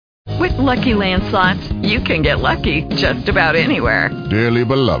With Lucky Land Slots, you can get lucky just about anywhere. Dearly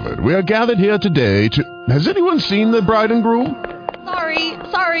beloved, we are gathered here today to... Has anyone seen the bride and groom?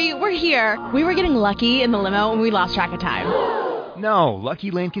 Sorry, we're here. We were getting lucky in the limo and we lost track of time. No,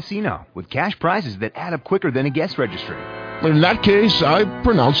 Lucky Land Casino, with cash prizes that add up quicker than a guest registry. In that case, I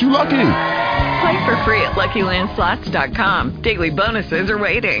pronounce you lucky. Play for free at LuckyLandSlots.com. Daily bonuses are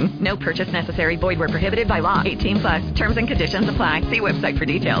waiting. No purchase necessary. Void where prohibited by law. 18+. Terms and conditions apply. See website for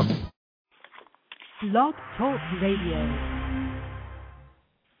details. Blog Talk Radio.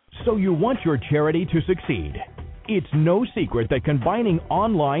 So you want your charity to succeed. It's no secret that combining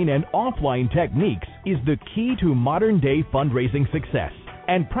online and offline techniques is the key to modern-day fundraising success,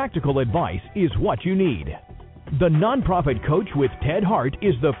 and practical advice is what you need. The Nonprofit Coach with Ted Hart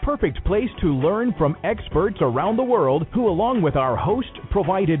is the perfect place to learn from experts around the world who, along with our host,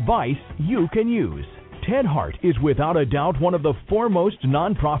 provide advice you can use. Ted Hart is without a doubt one of the foremost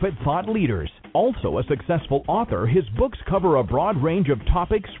nonprofit thought leaders. Also a successful author, his books cover a broad range of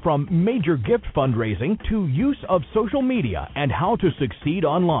topics from major gift fundraising to use of social media and how to succeed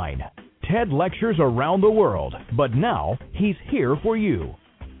online. Ted lectures around the world, but now he's here for you.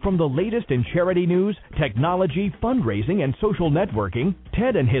 From the latest in charity news, technology, fundraising, and social networking,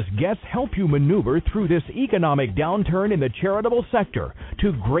 Ted and his guests help you maneuver through this economic downturn in the charitable sector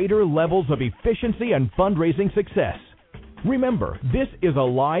to greater levels of efficiency and fundraising success. Remember, this is a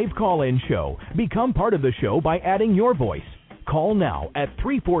live call-in show. Become part of the show by adding your voice. Call now at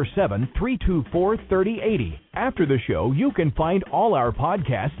 347-324-3080. After the show, you can find all our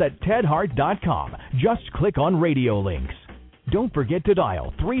podcasts at tedhart.com. Just click on radio links. Don't forget to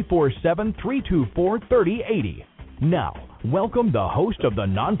dial 347-324-3080. Now, welcome the host of the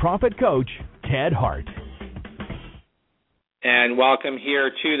Nonprofit Coach, Ted Hart. And welcome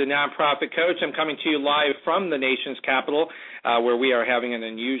here to the Nonprofit Coach. I'm coming to you live from the nation's capital, where we are having an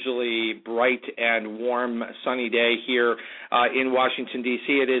unusually bright and warm, sunny day here in Washington,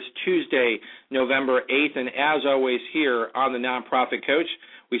 D.C. It is Tuesday, November 8th, and as always here on the Nonprofit Coach,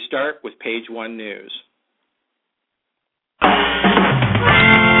 we start with Page One News.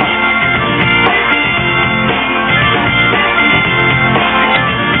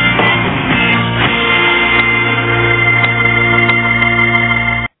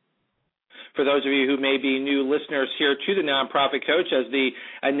 For those of you who may be new listeners here to the Nonprofit Coach, as the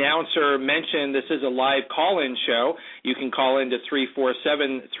announcer mentioned, this is a live call-in show. You can call in to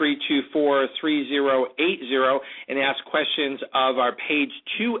 347-324-3080 and ask questions of our Page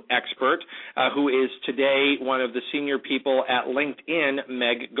 2 expert, who is today one of the senior people at LinkedIn,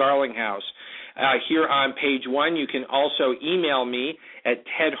 Meg Garlinghouse. Here on Page 1, you can also email me at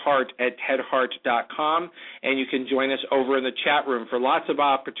tedhart@tedhart.com, and you can join us over in the chat room for lots of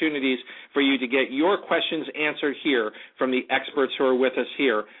opportunities for you to get your questions answered here from the experts who are with us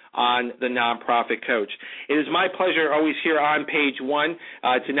here on the Nonprofit Coach. It is my pleasure always here on Page 1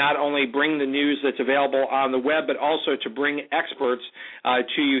 to not only bring the news that's available on the web, but also to bring experts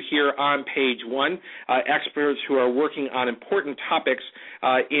to you here on Page 1, experts who are working on important topics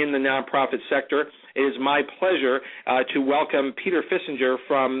in the nonprofit sector. It is my pleasure to welcome Peter Fissinger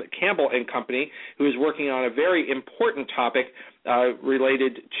from Campbell & Company, who is working on a very important topic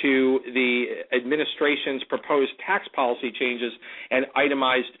related to the administration's proposed tax policy changes and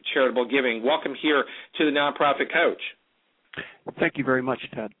itemized charitable giving. Welcome here to the Nonprofit Coach. Thank you very much,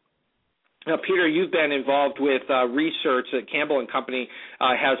 Ted. Now, Peter, you've been involved with research that Campbell & Company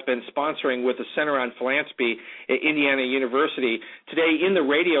has been sponsoring with the Center on Philanthropy at Indiana University. Today, in the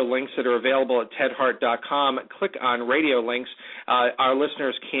radio links that are available at tedhart.com, click on radio links. Our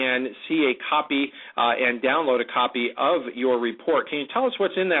listeners can see a copy and download a copy of your report. Can you tell us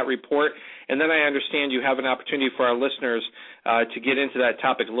what's in that report? And then I understand you have an opportunity for our listeners to get into that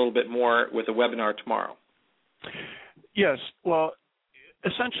topic a little bit more with a webinar tomorrow. Yes, well,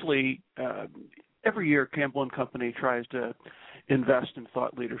 essentially, every year Campbell & Company tries to invest in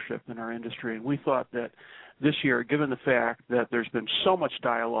thought leadership in our industry, and we thought that this year, given the fact that there's been so much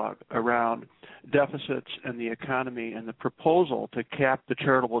dialogue around deficits and the economy and the proposal to cap the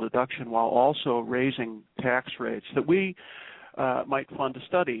charitable deduction while also raising tax rates, that we might fund a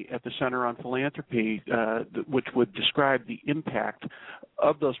study at the Center on Philanthropy which would describe the impact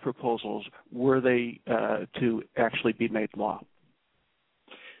of those proposals were they to actually be made law.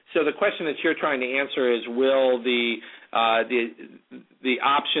 So the question that you're trying to answer is, will the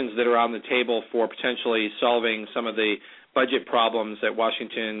options that are on the table for potentially solving some of the budget problems that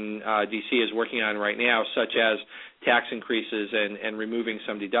Washington, D.C. is working on right now, such as tax increases and removing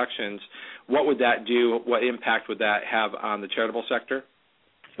some deductions, what would that do? What impact would that have on the charitable sector?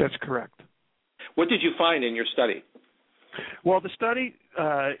 That's correct. What did you find in your study? Well, the study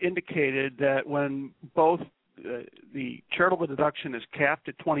indicated that when both the charitable deduction is capped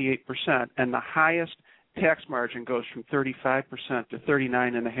at 28% and the highest tax margin goes from 35% to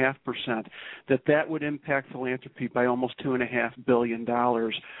 39.5%, that would impact philanthropy by almost $2.5 billion,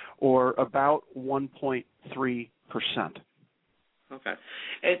 or about 1.3%. Okay,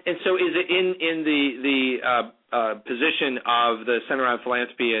 and so is it in the position of the Center on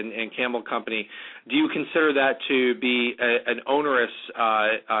Philanthropy and Campbell Company? Do you consider that to be an onerous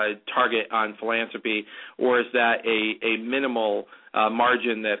target on philanthropy, or is that a minimal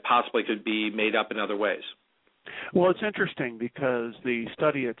margin that possibly could be made up in other ways? Well, it's interesting because the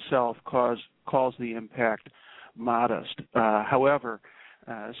study itself calls the impact modest. However,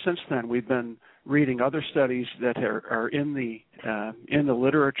 since then we've been reading other studies that are in the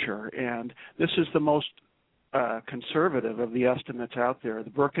literature, and this is the most conservative of the estimates out there. The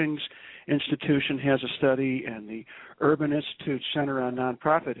Brookings Institution has a study, and the Urban Institute Center on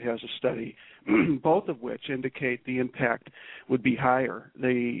Nonprofit has a study, both of which indicate the impact would be higher.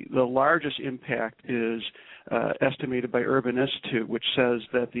 The largest impact is estimated by Urban Institute, which says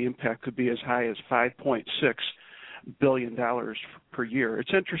that the impact could be as high as $5.6 billion per year.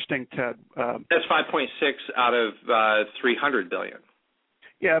 It's interesting, Ted. That's 5.6 out of 300 billion.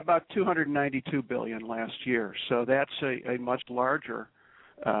 Yeah, about 292 billion last year. So that's a much larger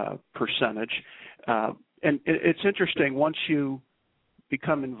percentage. And it's interesting, once you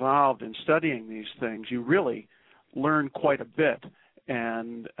become involved in studying these things, you really learn quite a bit.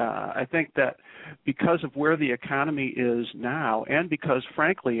 And I think that because of where the economy is now, and because,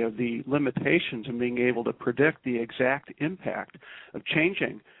 frankly, of the limitations in being able to predict the exact impact of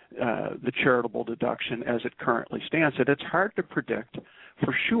changing the charitable deduction as it currently stands, that it's hard to predict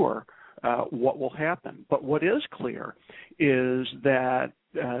for sure what will happen. But what is clear is that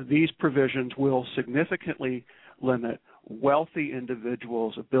these provisions will significantly limit wealthy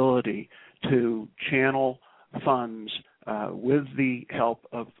individuals' ability to channel funds with the help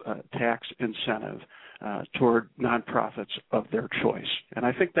of tax incentive toward nonprofits of their choice. And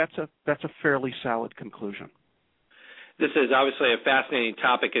I think that's a fairly solid conclusion. This is obviously a fascinating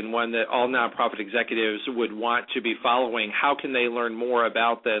topic and one that all nonprofit executives would want to be following. How can they learn more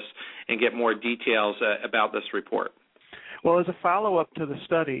about this and get more details about this report? Well, as a follow-up to the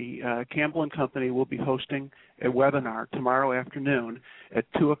study, Campbell & Company will be hosting a webinar tomorrow afternoon at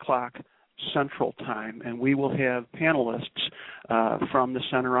 2 o'clock Central Time, and we will have panelists from the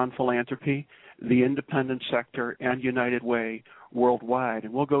Center on Philanthropy, the independent sector, and United Way worldwide.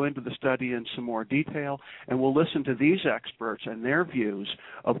 And we'll go into the study in some more detail, and we'll listen to these experts and their views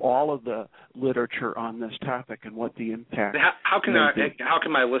of all of the literature on this topic and what the impact how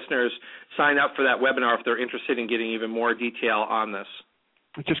can my listeners sign up for that webinar if they're interested in getting even more detail on this?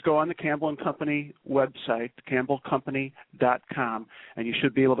 Just go on the Campbell & Company website, campbellcompany.com, and you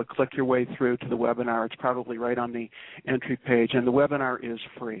should be able to click your way through to the webinar. It's probably right on the entry page, and the webinar is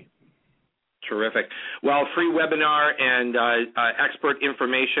free. Terrific. Well, free webinar and expert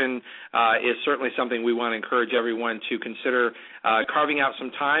information is certainly something we want to encourage everyone to consider carving out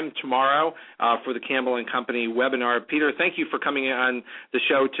some time tomorrow for the Campbell & Company webinar. Peter, thank you for coming on the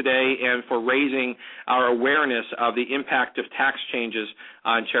show today and for raising our awareness of the impact of tax changes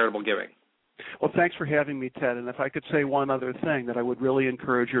on charitable giving. Well, thanks for having me, Ted. And if I could say one other thing, that I would really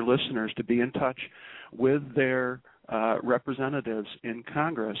encourage your listeners to be in touch with their representatives in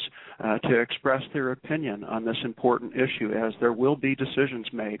Congress to express their opinion on this important issue, as there will be decisions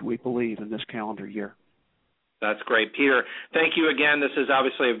made, we believe, in this calendar year. That's great. Peter, thank you again. This is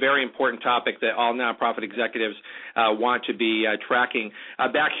obviously a very important topic that all nonprofit executives want to be tracking.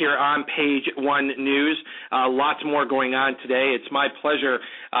 Back here on Page One News, lots more going on today. It's my pleasure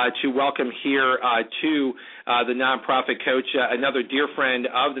to welcome here to the Nonprofit Coach, another dear friend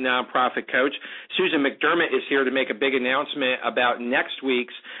of the Nonprofit Coach. Susan McDermott is here to make a big announcement about next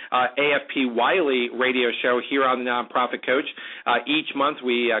week's AFP Wiley radio show here on the Nonprofit Coach. Each month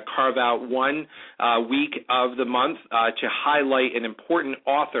we carve out one week of the month to highlight an important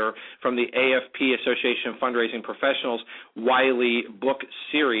author from the AFP Association of Fundraising Professionals Wiley book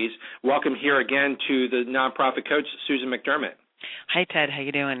series. Welcome here again to the Nonprofit Coach, Susan McDermott. Hi, Ted. How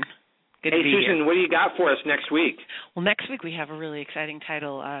you doing? Good hey, to be Susan, here. What do you got for us next week? Well, next week we have a really exciting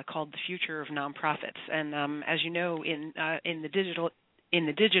title called The Future of Nonprofits. And as you know, in the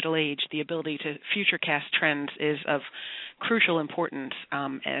digital age, the ability to futurecast trends is of crucial importance,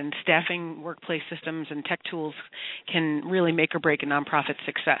 and staffing, workplace systems, and tech tools can really make or break a nonprofit's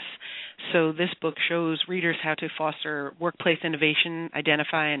success. So this book shows readers how to foster workplace innovation,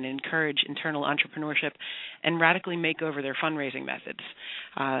 identify and encourage internal entrepreneurship, and radically make over their fundraising methods.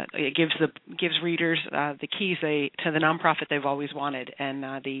 It gives readers the keys to the nonprofit they've always wanted, and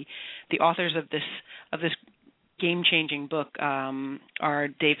the authors of this game-changing book are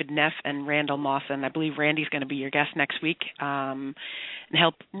David Neff and Randall Moss, and I believe Randy's going to be your guest next week.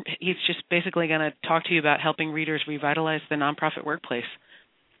 He's just basically going to talk to you about helping readers revitalize the nonprofit workplace.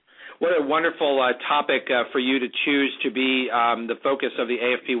 What a wonderful topic for you to choose to be the focus of the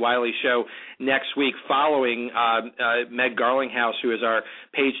AFP Wiley Show next week, following Meg Garlinghouse, who is our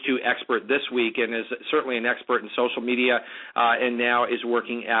Page 2 expert this week and is certainly an expert in social media and now is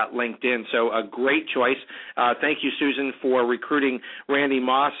working at LinkedIn. So a great choice. Thank you, Susan, for recruiting Randy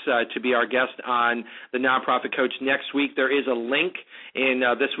Moss to be our guest on the Nonprofit Coach next week. There is a link in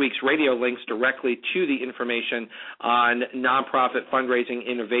this week's radio links directly to the information on nonprofit fundraising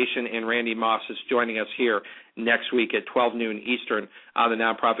innovation, and Randy Moss is joining us here next week at 12 noon Eastern on the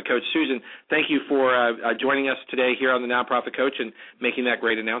Nonprofit Coach. Susan, thank you for joining us today here on the Nonprofit Coach and making that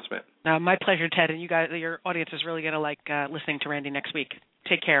great announcement. My pleasure, Ted, and you guys, your audience is really going to like listening to Randy next week.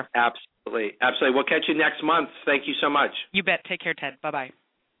 Take care. Absolutely. We'll catch you next month. Thank you so much. You bet. Take care, Ted. Bye-bye.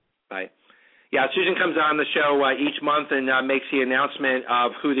 Bye. Yeah, Susan comes on the show each month and makes the announcement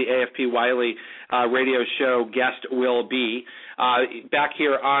of who the AFP Wiley radio show guest will be. Back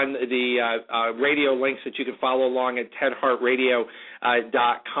here on the radio links that you can follow along at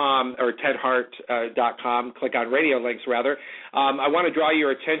tedhartradio.com or tedhart.com. Click on radio links, rather. I want to draw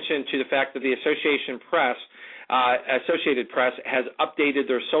your attention to the fact that the Associated Press has updated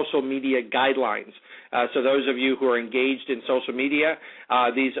their social media guidelines. So those of you who are engaged in social media,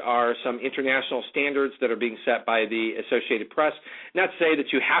 these are some international standards that are being set by the Associated Press. Not to say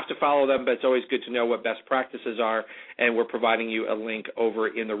that you have to follow them, but it's always good to know what best practices are, and we're providing you a link over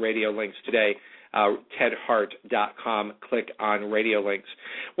in the radio links today. tedhart.com. Click on radio links.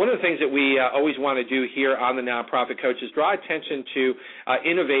 One of the things that we always want to do here on the Nonprofit Coach is draw attention to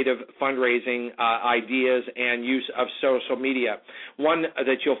innovative fundraising ideas and use of social media. One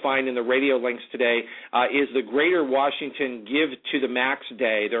that you'll find in the radio links today is the Greater Washington Give to the Max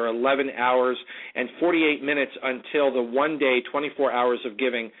Day. There are 11 hours and 48 minutes until the one-day 24 hours of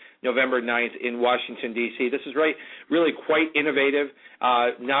giving, November 9th in Washington, D.C. This is really quite innovative.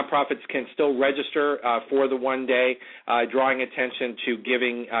 Nonprofits can still register for the one day, drawing attention to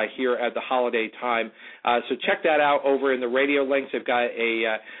giving here at the holiday time. So check that out over in the radio links. They've got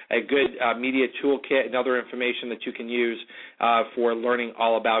a good media toolkit and other information that you can use for learning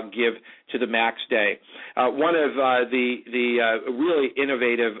all about Give to the Max Day. One of the really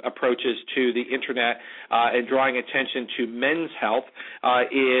innovative approaches to the Internet and drawing attention to men's health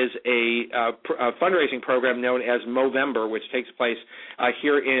is a fundraising program known as Movember, which takes place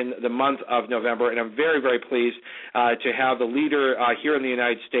here in the month of November. And I'm very, very pleased to have the leader here in the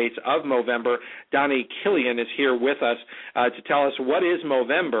United States of Movember, Donnie Killian, is here with us to tell us what is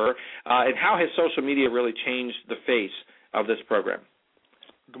Movember and how has social media really changed the face of this program.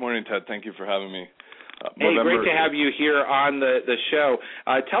 Good morning, Ted. Thank you for having me. Hey, great to have you here on the show.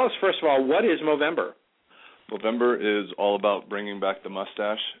 Tell us, first of all, what is Movember? Movember is all about bringing back the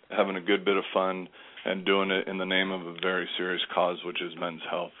mustache, having a good bit of fun, and doing it in the name of a very serious cause, which is men's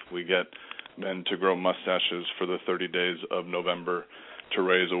health. We get men to grow mustaches for the 30 days of November to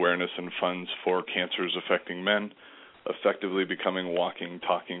raise awareness and funds for cancers affecting men, effectively becoming walking,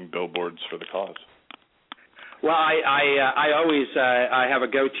 talking billboards for the cause. Well, I always have a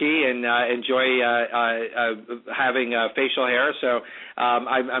goatee and enjoy having facial hair, so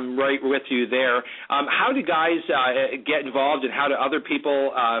I'm right with you there. How do guys get involved, and how do other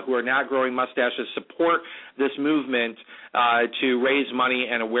people who are not growing mustaches support this movement to raise money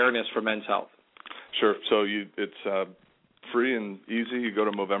and awareness for men's health? Sure. So it's free and easy. You go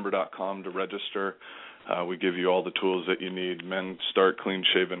to Movember.com to register. We give you all the tools that you need. Men start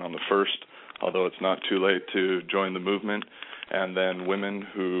clean-shaven on the 1st. Although it's not too late to join the movement. And then women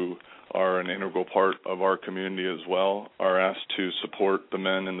who are an integral part of our community as well are asked to support the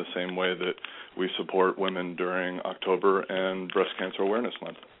men in the same way that we support women during October and Breast Cancer Awareness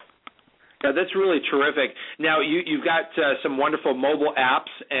Month. Yeah, that's really terrific. Now, you've got some wonderful mobile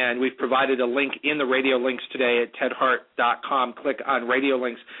apps, and we've provided a link in the radio links today at tedhart.com. Click on radio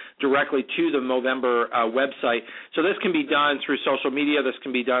links directly to the Movember website. So this can be done through social media. This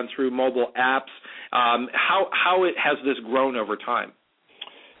can be done through mobile apps. How has this grown over time?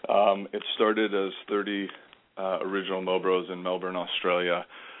 It started as 30 original Mobros in Melbourne, Australia,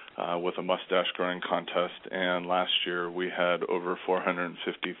 with a mustache growing contest, and last year we had over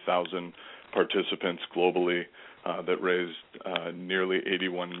 450,000 participants globally that raised nearly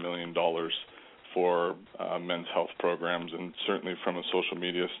 $81 million for men's health programs, and certainly from a social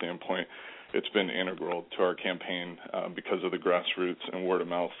media standpoint, it's been integral to our campaign because of the grassroots and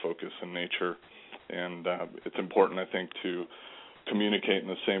word-of-mouth focus and nature. And it's important, I think, to communicate in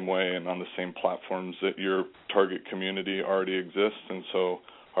the same way and on the same platforms that your target community already exists. And so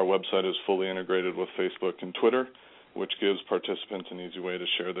our website is fully integrated with Facebook and Twitter, which gives participants an easy way to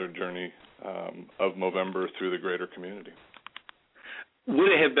share their journey of Movember through the greater community.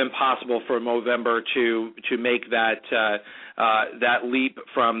 Would it have been possible for Movember to make that leap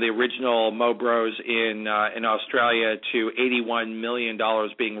from the original Mo Bros in Australia to $81 million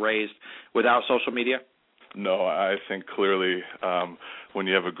being raised without social media? No, I think clearly when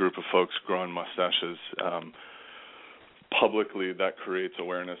you have a group of folks growing mustaches, publicly that creates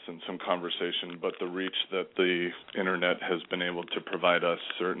awareness and some conversation, but the reach that the internet has been able to provide us,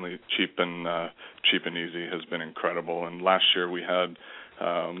 certainly cheap and easy, has been incredible. And last year we had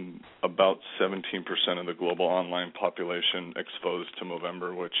about 17% of the global online population exposed to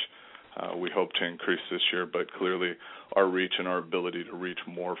Movember, which we hope to increase this year, but clearly our reach and our ability to reach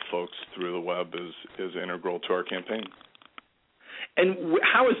more folks through the web is integral to our campaign. And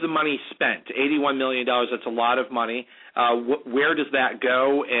how is the money spent? $81 million, that's a lot of money. Where does that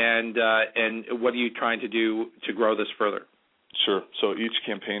go, and what are you trying to do to grow this further? Sure. So each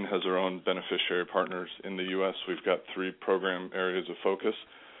campaign has their own beneficiary partners. In the U.S., we've got 3 program areas of focus.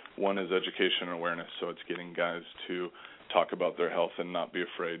 One is education and awareness, so it's getting guys to talk about their health and not be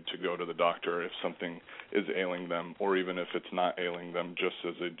afraid to go to the doctor if something is ailing them, or even if it's not ailing them, just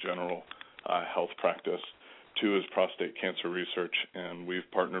as a general health practice. 2 is prostate cancer research, and we've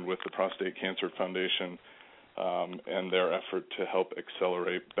partnered with the Prostate Cancer Foundation and their effort to help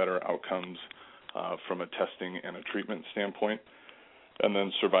accelerate better outcomes from a testing and a treatment standpoint. And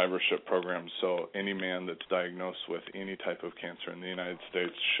then survivorship programs. So any man that's diagnosed with any type of cancer in the United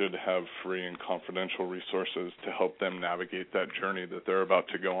States should have free and confidential resources to help them navigate that journey that they're about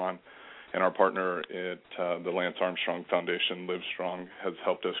to go on. And our partner at the Lance Armstrong Foundation, Live Strong, has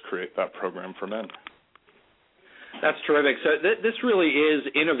helped us create that program for men. That's terrific. So this really is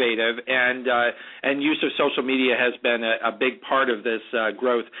innovative, and use of social media has been a big part of this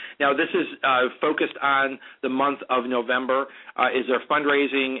growth. Now, this is focused on the month of November. Is there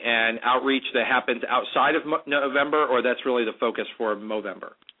fundraising and outreach that happens outside of November, or that's really the focus for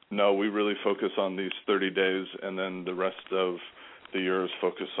Movember? No, we really focus on these 30 days, and then the rest of the year is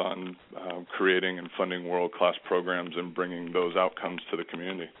focused on creating and funding world-class programs and bringing those outcomes to the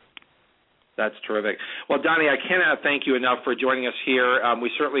community. That's terrific. Well, Donnie, I cannot thank you enough for joining us here. We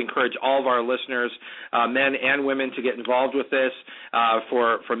certainly encourage all of our listeners, men and women, to get involved with this.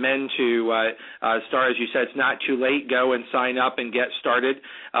 For men to start, as you said, it's not too late. Go and sign up and get started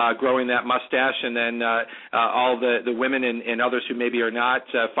growing that mustache. And then all the women and others who maybe are not,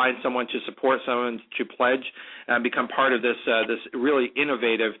 find someone to support, someone to pledge, and become part of this really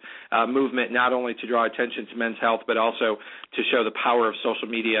innovative movement, not only to draw attention to men's health, but also to show the power of social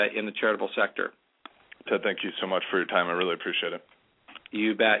media in the charitable sector. Ted, thank you so much for your time. I really appreciate it.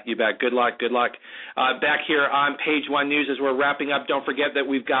 You bet. Good luck. Back here on Page One News as we're wrapping up, don't forget that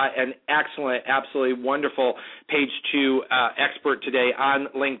we've got an excellent, absolutely wonderful Page Two expert today on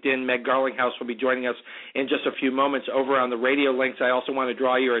LinkedIn. Meg Garlinghouse will be joining us in just a few moments over on the radio links. I also want to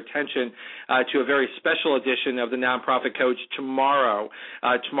draw your attention to a very special edition of the Nonprofit Coach tomorrow.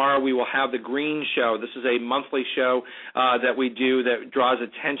 Tomorrow we will have the Green Show. This is a monthly show that we do that draws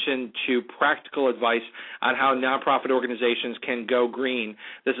attention to practical advice on how nonprofit organizations can go green.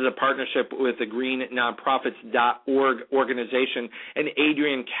 This is a partnership with the greennonprofits.org organization, and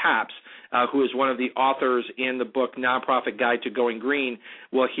Adrian Capps, who is one of the authors in the book Nonprofit Guide to Going Green,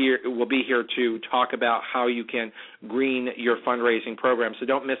 will be here to talk about how you can green your fundraising program. So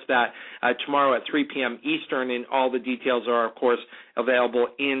don't miss that tomorrow at 3 p.m. Eastern, and all the details are, of course, available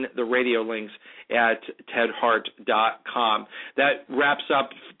in the radio links at tedhart.com. That wraps up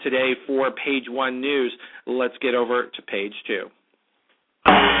today for Page One News. Let's get over to Page Two.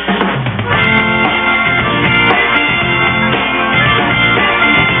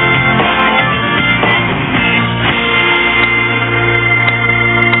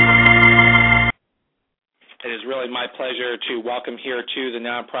 It is really my pleasure pleasure to welcome here to the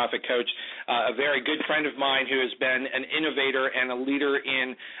Nonprofit Coach a very good friend of mine who has been an innovator and a leader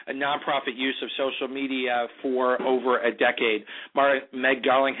in a nonprofit use of social media for over a decade. Meg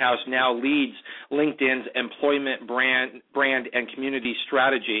Garlinghouse now leads LinkedIn's employment brand and community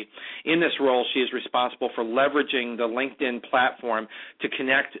strategy. In this role, she is responsible for leveraging the LinkedIn platform to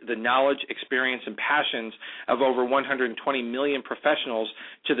connect the knowledge, experience, and passions of over 120 million professionals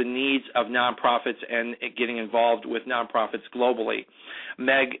to the needs of nonprofits and getting involved with nonprofits globally.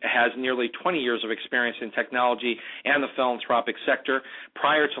 Meg has nearly 20 years of experience in technology and the philanthropic sector.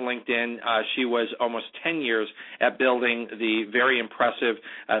 Prior to LinkedIn, she was almost 10 years at building the very impressive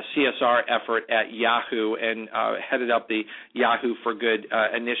CSR effort at Yahoo and headed up the Yahoo for Good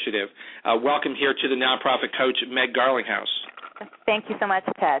initiative. Welcome here to the Nonprofit Coach, Meg Garlinghouse. Thank you so much,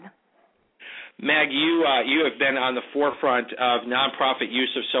 Ted. Meg, you have been on the forefront of nonprofit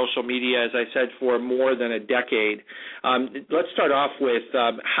use of social media, as I said, for more than a decade. Let's start off with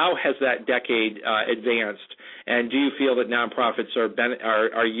how has that decade advanced, and do you feel that nonprofits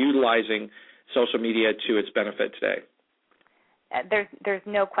are utilizing social media to its benefit today? There's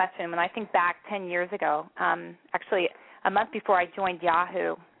no question. When I think back 10 years ago, actually a month before I joined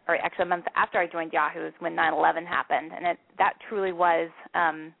Yahoo, or actually a month after I joined Yahoo is when 9/11 happened, and that truly was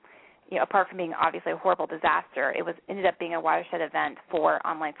apart from being obviously a horrible disaster, it ended up being a watershed event for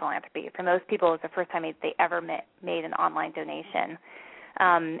online philanthropy. For most people, it was the first time they ever made an online donation.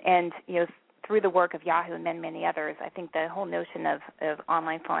 And through the work of Yahoo and many others, I think the whole notion of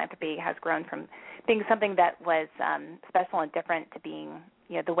online philanthropy has grown from being something that was special and different to being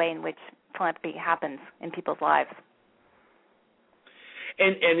the way in which philanthropy happens in people's lives.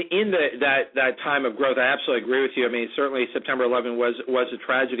 And in that time of growth, I absolutely agree with you. I mean, certainly September 11 was a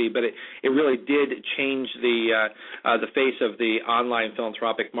tragedy, but it really did change the face of the online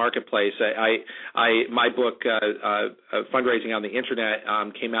philanthropic marketplace. My book, Fundraising on the Internet,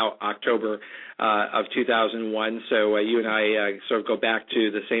 came out October of 2001, so you and I sort of go back to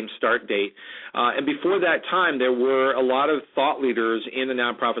the same start date. And before that time, there were a lot of thought leaders in the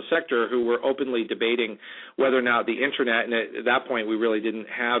nonprofit sector who were openly debating whether or not the Internet, and at that point we really didn't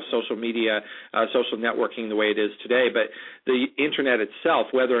have social media, social networking the way it is today, but the Internet itself,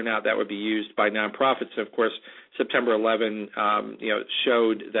 whether or not that would be used by nonprofits. And of course, September 11,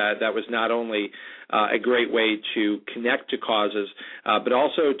 showed that was not only a great way to connect to causes, but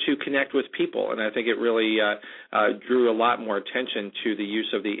also to connect with people. And I think it really drew a lot more attention to the use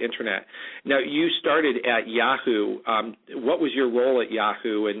of the Internet. Now, you started at Yahoo. What was your role at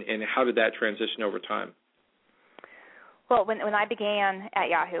Yahoo, and how did that transition over time? Well, when I began at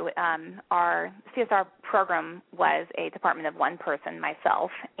Yahoo, our CSR program was a department of one person,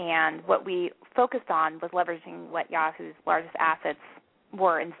 myself, and what we focused on was leveraging what Yahoo's largest assets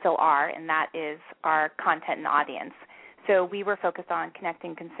were and still are, and that is our content and audience. So we were focused on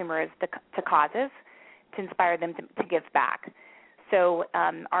connecting consumers to causes to inspire them to give back. So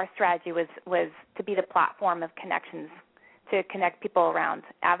our strategy was to be the platform of connections, to connect people around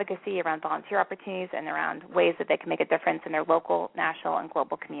advocacy, around volunteer opportunities, and around ways that they can make a difference in their local, national, and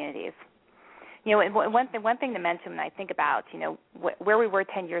global communities. And one thing to mention when I think about, where we were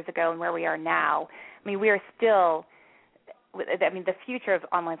 10 years ago and where we are now, I mean, we are still, the future of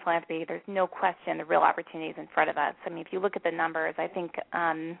online philanthropy, there's no question the real opportunities in front of us. I mean, if you look at the numbers, I think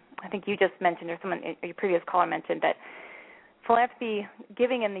you just mentioned, or your previous caller mentioned, that philanthropy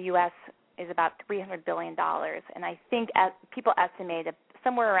giving in the U.S. is about $300 billion, and I think people estimate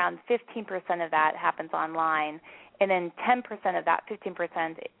somewhere around 15% of that happens online, and then 10% of that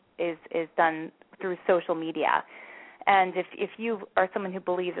 15% is done through social media. And if you are someone who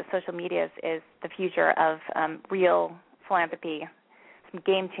believes that social media is the future of real philanthropy, some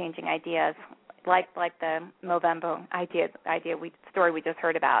game-changing ideas like the Movember story we just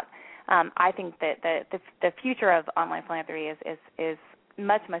heard about, I think that the future of online philanthropy is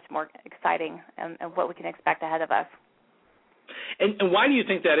much, much more exciting and what we can expect ahead of us. And why do you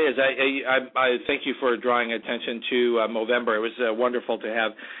think that is? I thank you for drawing attention to Movember. It was wonderful to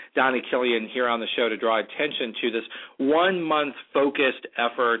have Donnie Killian here on the show to draw attention to this 1 month focused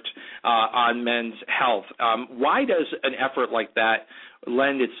effort on men's health. Why does an effort like that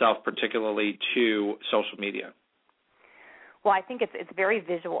lend itself particularly to social media? Well, I think it's very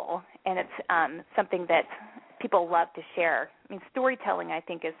visual, and it's something that people love to share. I mean, storytelling, I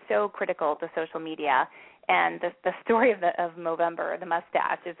think, is so critical to social media, and the story of Movember, the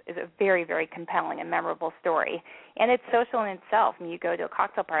mustache, is a very, very compelling and memorable story. And it's social in itself. I mean, you go to a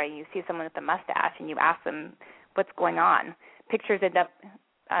cocktail party, you see someone with a mustache, and you ask them what's going on. Pictures end up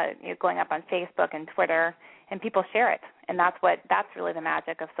going up on Facebook and Twitter, and people share it. And that's really the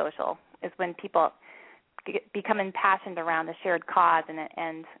magic of social, is when people become impassioned around the shared cause,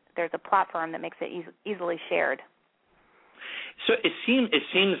 and there's a platform that makes it easily shared. So it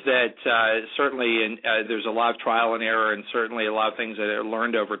seems that certainly there's a lot of trial and error, and certainly a lot of things that are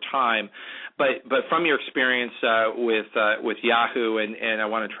learned over time. But from your experience with Yahoo, and I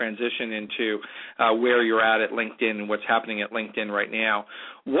want to transition into where you're at LinkedIn and what's happening at LinkedIn right now,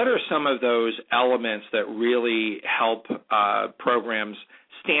 what are some of those elements that really help programs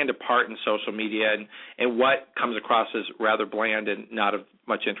stand apart in social media, and what comes across as rather bland and not of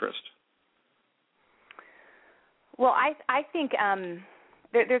much interest? Well, I think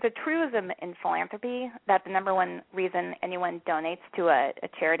there's a truism in philanthropy that the number one reason anyone donates to a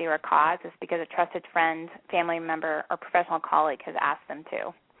charity or a cause is because a trusted friend, family member, or professional colleague has asked them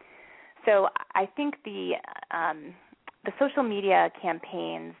to. So I think the social media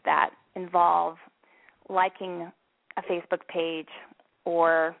campaigns that involve liking a Facebook page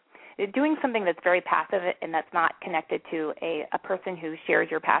or doing something that's very passive and that's not connected to a person who shares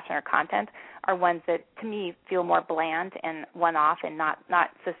your passion or content are ones that, to me, feel more bland and one-off and not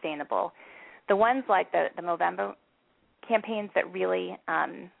sustainable. The ones like the Movember campaigns that really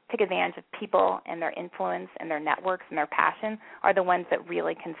take advantage of people and their influence and their networks and their passion are the ones that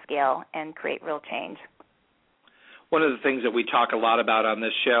really can scale and create real change. One of the things that we talk a lot about on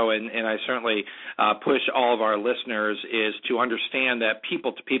this show, and I certainly push all of our listeners, is to understand that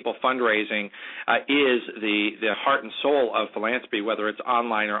people-to-people fundraising is the heart and soul of philanthropy, whether it's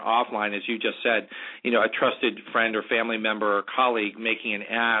online or offline. As you just said, a trusted friend or family member or colleague making an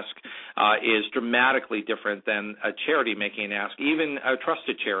ask is dramatically different than a charity making an ask, even a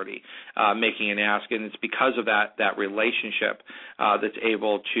trusted charity making an ask, and it's because of that relationship that's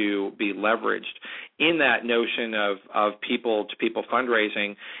able to be leveraged. In that notion of people-to-people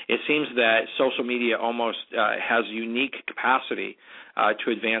fundraising, it seems that social media almost has unique capacity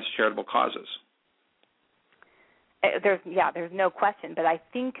to advance charitable causes. There's no question, but I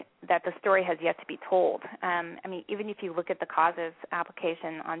think that the story has yet to be told. Even if you look at the causes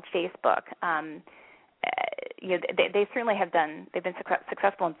application on Facebook, they certainly they've been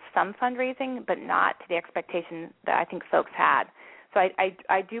successful in some fundraising, but not to the expectation that I think folks had. So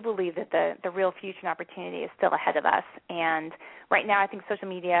I do believe that the real future and opportunity is still ahead of us. And right now I think social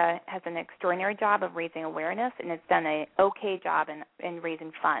media has an extraordinary job of raising awareness, and it's done an okay job in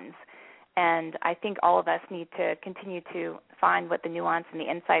raising funds. And I think all of us need to continue to find what the nuance and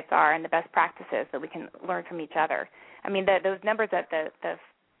the insights are and the best practices that we can learn from each other. Those numbers that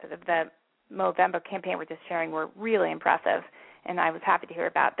the Movember campaign we're just sharing were really impressive, and I was happy to hear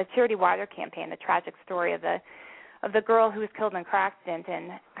about. The Charity Water campaign, the tragic story of the girl who was killed in a car accident,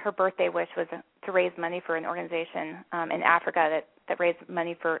 and her birthday wish was to raise money for an organization in Africa that raised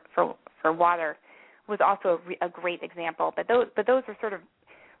money for water, was also a great example. But those are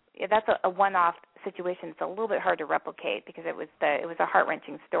that's a one-off situation. It's a little bit hard to replicate because it was a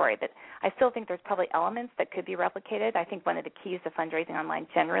heart-wrenching story. But I still think there's probably elements that could be replicated. I think one of the keys to fundraising online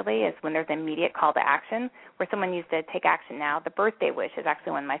generally is when there's an immediate call to action, where someone needs to take action now. The birthday wish is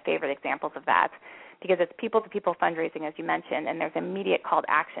actually one of my favorite examples of that, because it's people-to-people fundraising, as you mentioned, and there's immediate call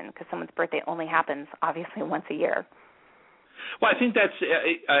to action because someone's birthday only happens, obviously, once a year. Well, I think that's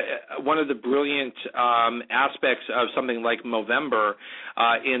one of the brilliant aspects of something like Movember,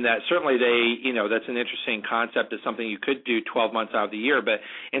 in that certainly that's an interesting concept. It's something you could do 12 months out of the year, but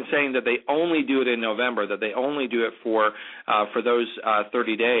in saying that they only do it in November, that they only do it for those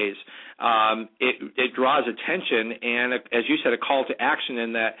 30 days, it draws attention and, as you said, a call to action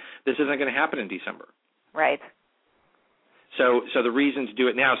in that this isn't going to happen in December. Right. So the reason to do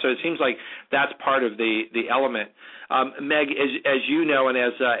it now. So it seems like that's part of the element. Meg, as you know, and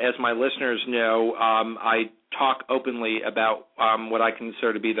as my listeners know, I talk openly about what I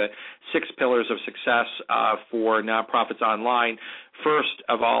consider to be the 6 pillars of success for nonprofits online. First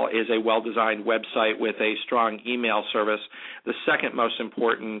of all is a well-designed website with a strong email service. The second most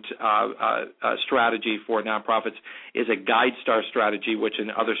important strategy for nonprofits is a GuideStar strategy, which in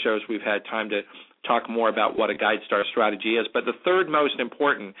other shows we've had time to talk more about what a GuideStar strategy is. But the third most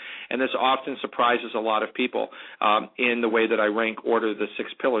important, and this often surprises a lot of people in the way that I rank order the 6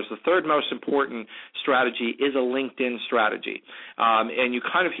 pillars, the third most important strategy is a LinkedIn strategy. And you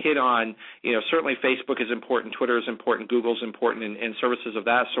kind of hit on, certainly Facebook is important, Twitter is important, Google's important, and services of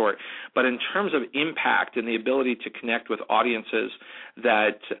that sort. But in terms of impact and the ability to connect with audiences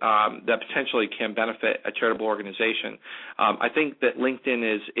that potentially can benefit a charitable organization, I think that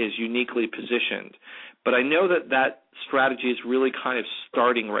LinkedIn is uniquely positioned. But I know that strategy is really kind of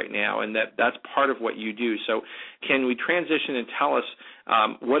starting right now, and that's part of what you do. So can we transition and tell us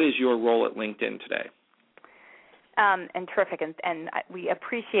what is your role at LinkedIn today? And terrific, and we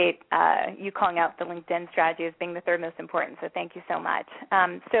appreciate you calling out the LinkedIn strategy as being the third most important, so thank you so much.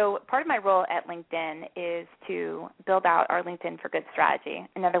 So part of my role at LinkedIn is to build out our LinkedIn for Good strategy.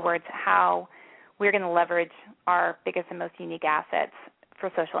 In other words, how we're going to leverage our biggest and most unique assets for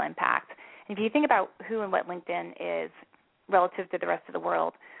social impact. And if you think about who and what LinkedIn is relative to the rest of the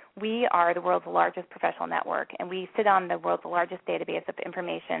world, we are the world's largest professional network, and we sit on the world's largest database of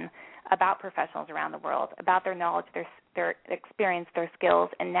information about professionals around the world, about their knowledge, their experience, their skills,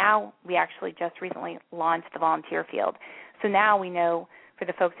 and now we actually just recently launched the volunteer field. So now we know, for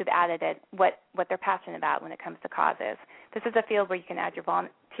the folks who've added it, what they're passionate about when it comes to causes. This is a field where you can add your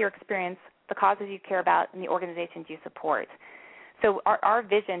volunteer experience, the causes you care about, and the organizations you support. So our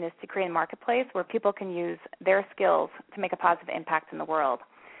vision is to create a marketplace where people can use their skills to make a positive impact in the world.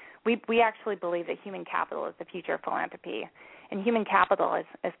 We actually believe that human capital is the future of philanthropy. And human capital,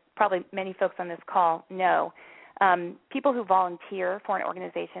 as probably many folks on this call know, people who volunteer for an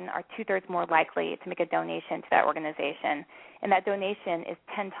organization are 2/3 more likely to make a donation to that organization. And that donation is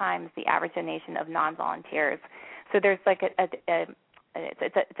 10 times the average donation of non-volunteers. So there's like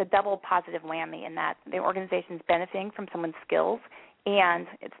it's a double positive whammy in that the organization's benefiting from someone's skills, and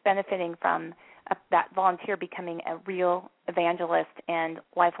it's benefiting from that volunteer becoming a real evangelist and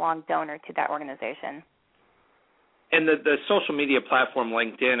lifelong donor to that organization. And the social media platform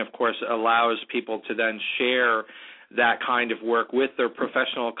LinkedIn, of course, allows people to then share that kind of work with their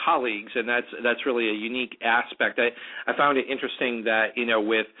professional colleagues, and that's really a unique aspect. I found it interesting that,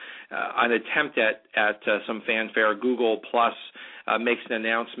 with an attempt at some fanfare, Google Plus makes an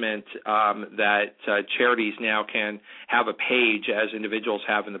announcement that charities now can have a page as individuals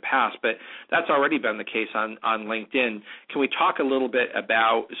have in the past, but that's already been the case on LinkedIn. Can we talk a little bit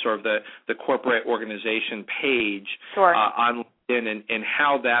about sort of the corporate organization page on LinkedIn and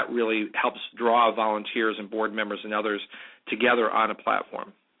how that really helps draw volunteers and board members and others together on a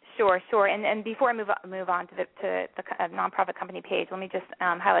platform? Sure. And before I move on to the nonprofit company page, let me just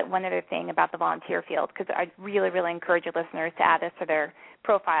highlight one other thing about the volunteer field, because I really, really encourage your listeners to add this to their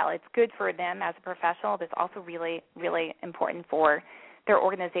profile. It's good for them as a professional, but it's also really, really important for their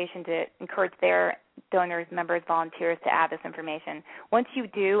organization to encourage their donors, members, volunteers to add this information. Once you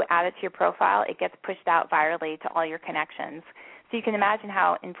do add it to your profile, it gets pushed out virally to all your connections. So you can imagine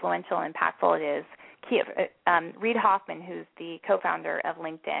how influential and impactful it is. Reid Hoffman, who's the co-founder of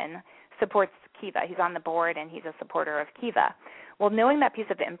LinkedIn, supports Kiva. He's on the board, and he's a supporter of Kiva. Well, knowing that piece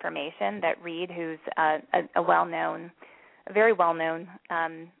of information, that Reid, who's a very well-known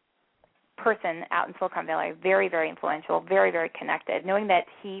person out in Silicon Valley, very, very influential, very, very connected, knowing that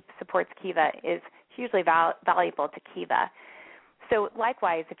he supports Kiva is hugely valuable to Kiva. So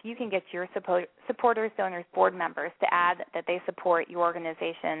likewise, if you can get your supporters, donors, board members to add that they support your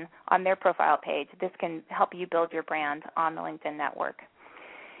organization on their profile page, this can help you build your brand on the LinkedIn network.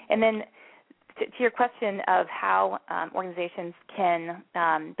 And then to your question of how organizations can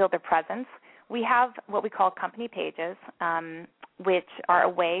build their presence, we have what we call company pages, which are a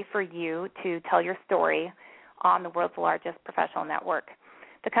way for you to tell your story on the world's largest professional network.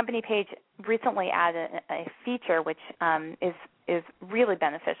 The company page recently added a feature which is really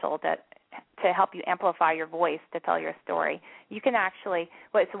beneficial to help you amplify your voice to tell your story. You can actually,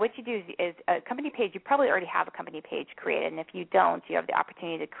 what you do is a company page, you probably already have a company page created, and if you don't, you have the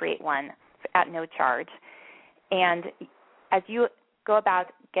opportunity to create one at no charge. And as you go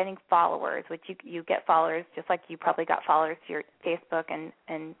about getting followers, which you get followers just like you probably got followers to your Facebook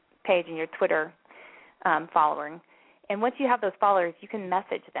and page and your Twitter following. And once you have those followers, you can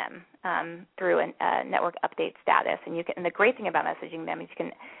message them through a network update status. And the great thing about messaging them is you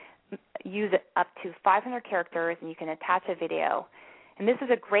can use it up to 500 characters, and you can attach a video. And this is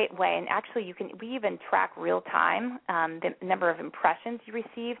a great way. And actually, we even track real time the number of impressions you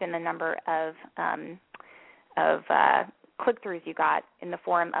received and the number of click-throughs you got in the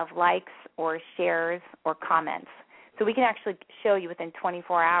form of likes or shares or comments. So we can actually show you within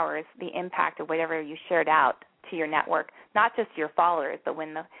 24 hours the impact of whatever you shared out to your network, not just your followers, but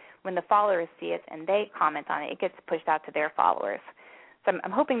when the followers see it and they comment on it, it gets pushed out to their followers. So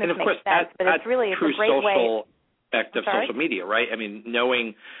I'm hoping this makes sense, but it's a great way. True social aspect of social media, right? I mean,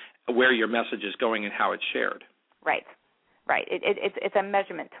 knowing where your message is going and how it's shared. Right. It's a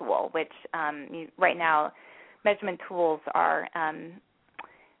measurement tool, which right now measurement tools are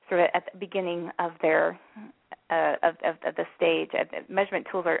sort of at the beginning of their of the stage. Measurement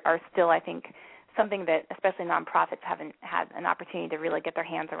tools are still, I think, something that especially nonprofits haven't had an opportunity to really get their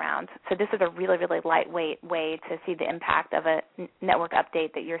hands around. So this is a really, really lightweight way to see the impact of a network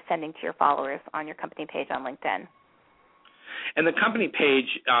update that you're sending to your followers on your company page on LinkedIn. And the company page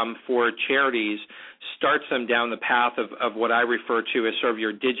for charities starts them down the path of what I refer to as sort of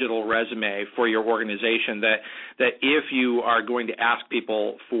your digital resume for your organization, that if you are going to ask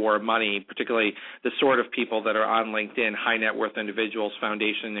people for money, particularly the sort of people that are on LinkedIn, high net worth individuals,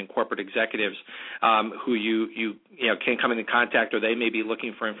 foundation and corporate executives who you can come into contact, or they may be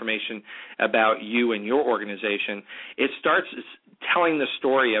looking for information about you and your organization, it starts telling the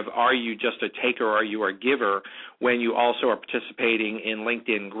story of, are you just a taker or are you a giver, when you also are participating in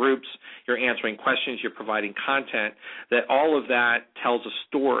LinkedIn groups, you're answering questions, you're providing content, that all of that tells a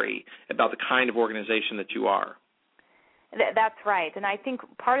story about the kind of organization that you are. That's right. And I think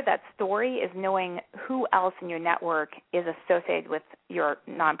part of that story is knowing who else in your network is associated with your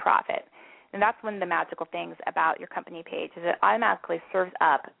nonprofit. And that's one of the magical things about your company page, is it automatically serves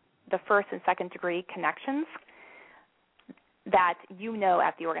up the first and second degree connections that you know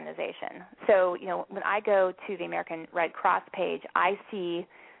at the organization. So, when I go to the American Red Cross page, I see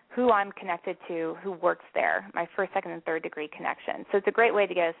who I'm connected to, who works there, my first, second, and third degree connection. So it's a great way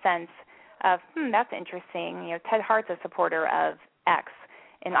to get a sense of, that's interesting. Ted Hart's a supporter of X,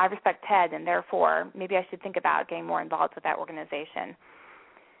 and I respect Ted, and therefore maybe I should think about getting more involved with that organization.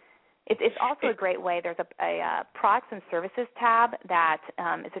 It's also a great way. There's a products and services tab that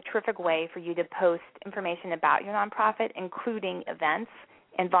is a terrific way for you to post information about your nonprofit, including events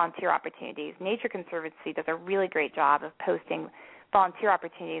and volunteer opportunities. Nature Conservancy does a really great job of posting volunteer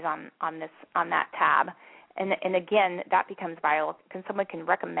opportunities on that tab. And again, that becomes viral. Someone can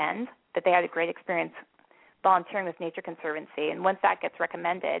recommend that they had a great experience volunteering with Nature Conservancy, and once that gets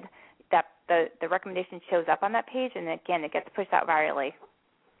recommended, that the recommendation shows up on that page, and again, it gets pushed out virally.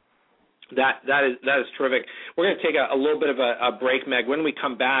 That is terrific. We're going to take a little bit of a break, Meg. When we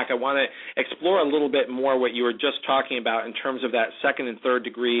come back, I want to explore a little bit more what you were just talking about in terms of that second and third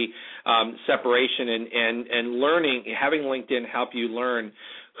degree separation and learning, having LinkedIn help you learn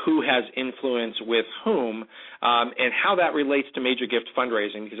who has influence with whom, and how that relates to major gift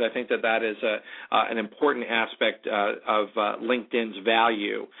fundraising, because I think that is an important aspect of LinkedIn's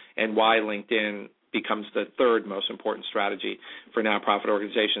value and why LinkedIn becomes the third most important strategy for nonprofit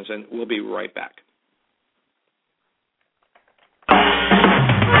organizations. And we'll be right back.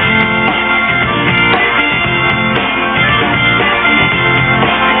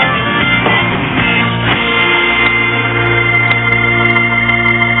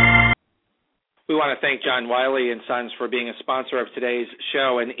 We want to thank John Wiley & Sons for being a sponsor of today's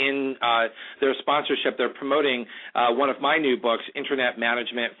show. And in their sponsorship, they're promoting one of my new books, Internet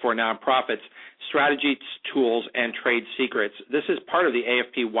Management for Nonprofits, Strategies, Tools, and Trade Secrets. This is part of the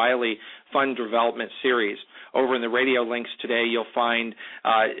AFP Wiley Fund Development Series. Over in the radio links today, you'll find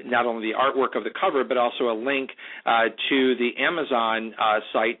not only the artwork of the cover, but also a link to the Amazon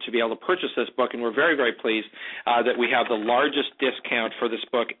site to be able to purchase this book. And we're very, very pleased that we have the largest discount for this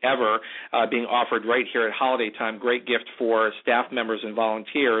book ever being offered right here at holiday time. Great gift for staff members and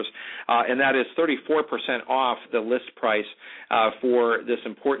volunteers. And that is 34% off the list price for this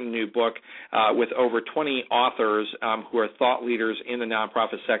important new book with over 20 authors who are thought leaders in the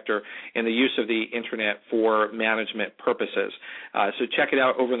nonprofit sector in the use of the Internet for management purposes. So check it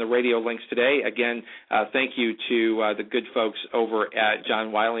out over in the radio links today. Again, thank you to the good folks over at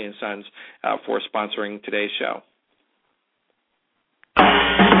John Wiley & Sons for sponsoring today's show.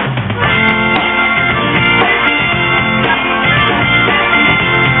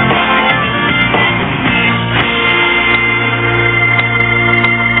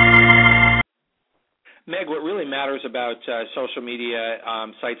 Meg, what really matters about social media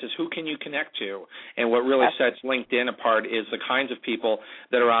sites is who can you connect to, and what really sets LinkedIn apart is the kinds of people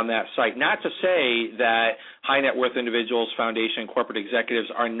that are on that site. Not to say that high net worth individuals, foundation, corporate executives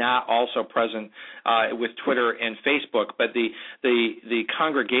are not also present with Twitter and Facebook, but the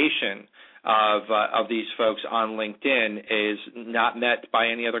congregation of these folks on LinkedIn is not met by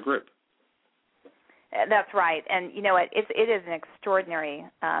any other group. That's right, and you know it is an extraordinary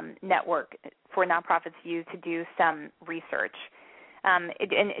network for nonprofits to use to do some research.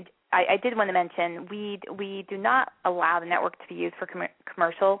 I did want to mention we do not allow the network to be used for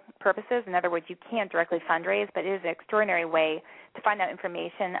commercial purposes. In other words, you can't directly fundraise, but it is an extraordinary way to find out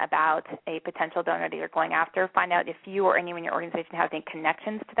information about a potential donor that you're going after, find out if you or anyone in your organization has any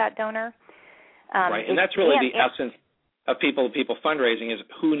connections to that donor. Right, and that's really the essence of people-to-people fundraising, is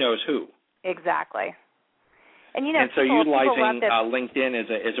who knows who. Exactly. And so utilizing LinkedIn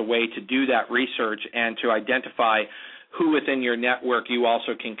as a way to do that research and to identify who within your network you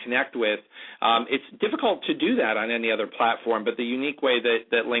also can connect with. It's difficult to do that on any other platform, but the unique way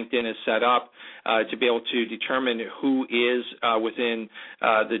that LinkedIn is set up to be able to determine who is within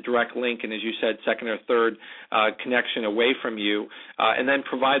the direct link, and as you said, second or third connection away from you, and then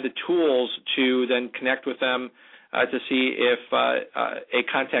provide the tools to then connect with them to see if a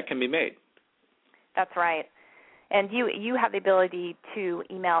contact can be made. That's right. And you have the ability to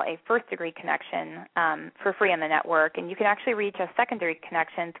email a first-degree connection for free on the network, and you can actually reach a secondary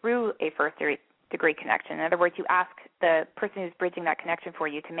connection through a first-degree connection. In other words, you ask the person who's bridging that connection for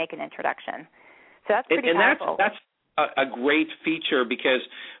you to make an introduction. So that's pretty powerful. That's a great feature, because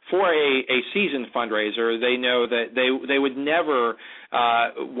for a seasoned fundraiser, they know that they would never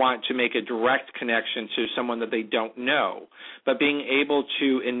want to make a direct connection to someone that they don't know. But being able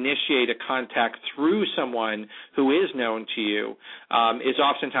to initiate a contact through someone who is known to you is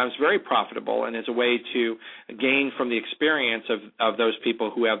oftentimes very profitable, and is a way to gain from the experience of those people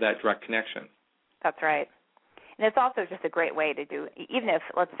who have that direct connection. That's right. And it's also just a great way to do, even if,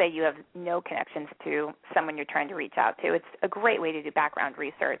 let's say, you have no connections to someone you're trying to reach out to, it's a great way to do background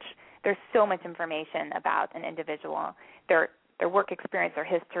research. There's so much information about an individual, their work experience, their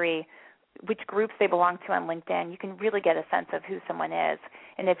history, which groups they belong to on LinkedIn. You can really get a sense of who someone is.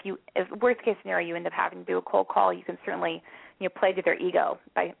 And if worst case scenario, you end up having to do a cold call, you can certainly play to their ego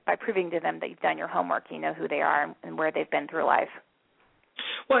by proving to them that you've done your homework, you know who they are and where they've been through life.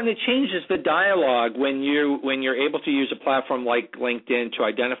 Well, and it changes the dialogue when you're able to use a platform like LinkedIn to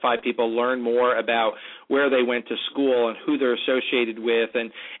identify people, learn more about where they went to school and who they're associated with,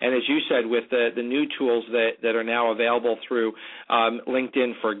 and as you said, with the new tools that are now available through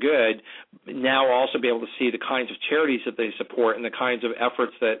LinkedIn for Good, now also be able to see the kinds of charities that they support and the kinds of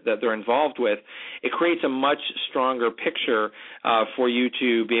efforts that they're involved with. It creates a much stronger picture for you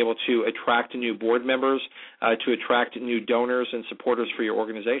to be able to attract new board members, to attract new donors and supporters for your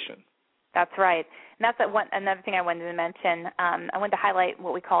organization. That's right. And that's another thing I wanted to mention. I wanted to highlight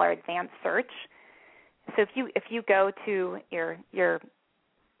what we call our advanced search. So if you go to your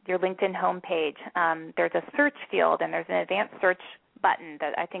LinkedIn homepage, there's a search field and there's an advanced search button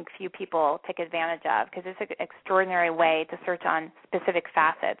that I think few people take advantage of, because it's an extraordinary way to search on specific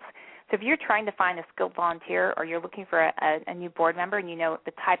facets. So if you're trying to find a skilled volunteer, or you're looking for a new board member and you know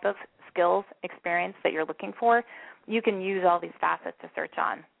the type of skills, experience that you're looking for, you can use all these facets to search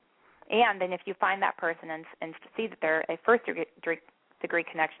on. And then if you find that person and see that they're a first-degree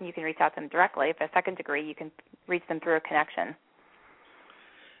connection, you can reach out to them directly. If a second degree, you can reach them through a connection.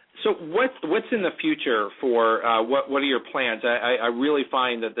 So what's in the future for what are your plans? I really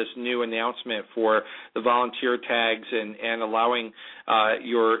find that this new announcement for the volunteer tags and allowing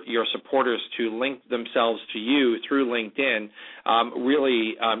your supporters to link themselves to you through LinkedIn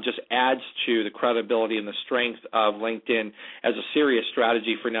really just adds to the credibility and the strength of LinkedIn as a serious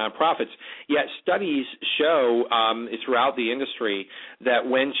strategy for nonprofits. Yet studies show throughout the industry that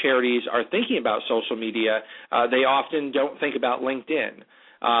when charities are thinking about social media, they often don't think about LinkedIn.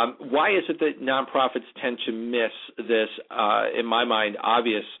 Why is it that nonprofits tend to miss this, in my mind,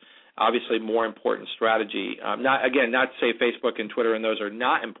 obviously more important strategy? Not to say Facebook and Twitter and those are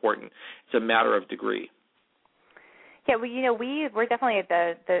not important. It's a matter of degree. Yeah, well, we're definitely at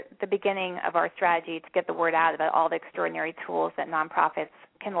the beginning of our strategy to get the word out about all the extraordinary tools that nonprofits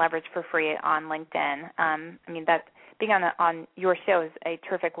can leverage for free on LinkedIn. That being on your show is a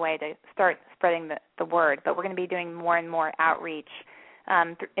terrific way to start spreading the word. But we're going to be doing more and more outreach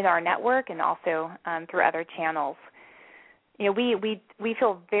in our network and also through other channels. We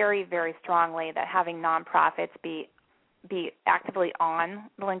feel very, very strongly that having nonprofits be actively on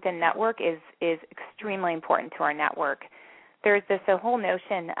the LinkedIn network is extremely important to our network. There's a whole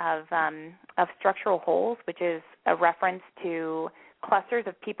notion of structural holes, which is a reference to clusters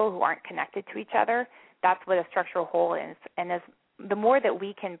of people who aren't connected to each other. That's what a structural hole is. And the more that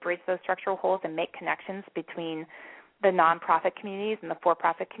we can bridge those structural holes and make connections between the nonprofit communities and the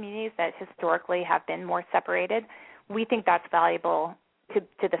for-profit communities that historically have been more separated, we think that's valuable to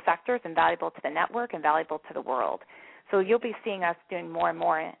the sectors and valuable to the network and valuable to the world. So you'll be seeing us doing more and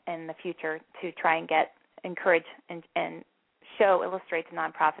more in the future to try and encourage and illustrate to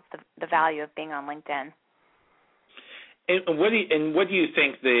nonprofits the value of being on LinkedIn. And what do you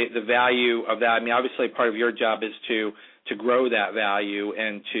think the value of that? Obviously part of your job is to grow that value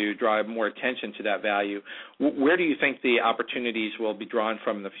and to drive more attention to that value. Where do you think the opportunities will be drawn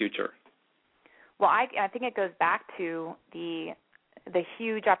from in the future? Well, I think it goes back to the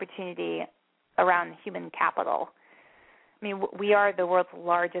huge opportunity around human capital. We are the world's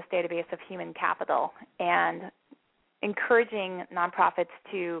largest database of human capital, and encouraging nonprofits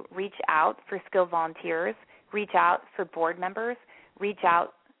to reach out for skilled volunteers reach out for board members, reach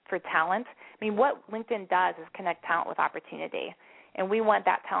out for talent. I mean, what LinkedIn does is connect talent with opportunity, and we want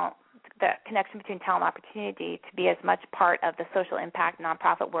that talent, the connection between talent and opportunity, to be as much part of the social impact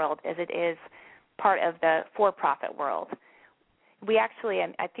nonprofit world as it is part of the for-profit world. We actually,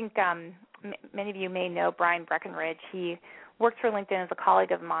 I think many of you may know Brian Breckenridge. He worked for LinkedIn as a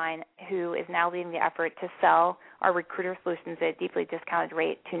colleague of mine who is now leading the effort to sell our recruiter solutions at a deeply discounted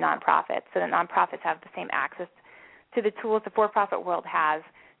rate to nonprofits so that nonprofits have the same access to the tools the for-profit world has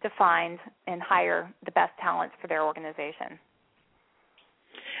to find and hire the best talents for their organization.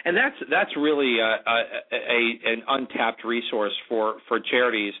 And that's really an untapped resource for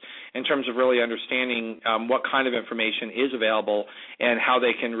charities in terms of really understanding what kind of information is available and how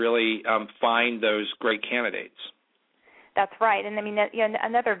they can really find those great candidates. That's right. And I mean,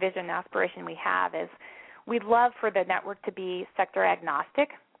 another vision and aspiration we have is we'd love for the network to be sector agnostic.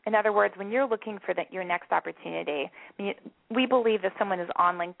 In other words, when you're looking for your next opportunity, I mean, we believe that someone is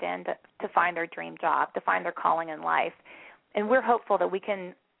on LinkedIn to find their dream job, to find their calling in life. And we're hopeful that we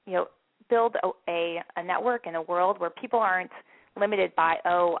can, build a network in a world where people aren't limited by,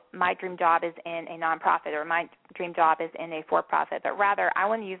 my dream job is in a nonprofit or my dream job is in a for-profit, but rather I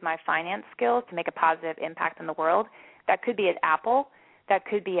want to use my finance skills to make a positive impact in the world. That could be at Apple. That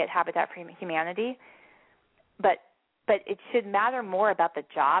could be at Habitat for Humanity. But it should matter more about the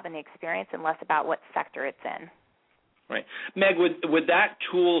job and the experience and less about what sector it's in. Right. Meg, would that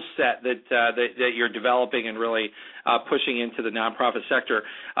tool set that you're developing and really pushing into the nonprofit sector,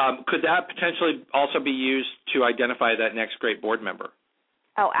 could that potentially also be used to identify that next great board member?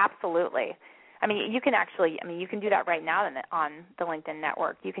 Oh, absolutely. I mean, you can do that right now on the LinkedIn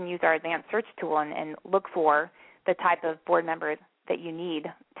network. You can use our advanced search tool and look for the type of board member that you need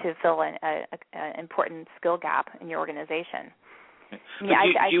to fill an important skill gap in your organization. Do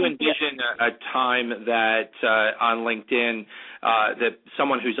you envision a time that on LinkedIn, that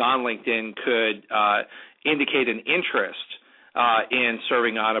someone who's on LinkedIn could indicate an interest in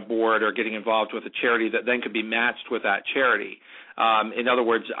serving on a board or getting involved with a charity that then could be matched with that charity? In other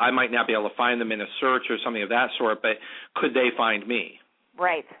words, I might not be able to find them in a search or something of that sort, but could they find me?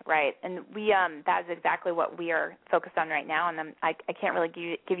 Right. And we that is exactly what we are focused on right now, and I can't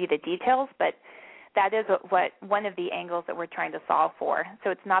really give you the details, but that is what one of the angles that we're trying to solve for. So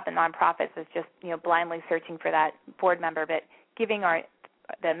it's not the nonprofits that's just blindly searching for that board member, but giving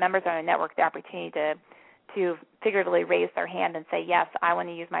the members on our network the opportunity to figuratively raise their hand and say, yes, I want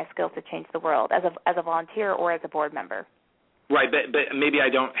to use my skills to change the world as a volunteer or as a board member. Right, but maybe I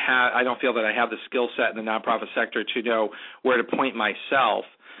don't feel that I have the skill set in the nonprofit sector to know where to point myself.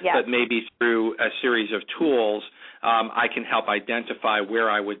 Yes. But maybe through a series of tools, I can help identify where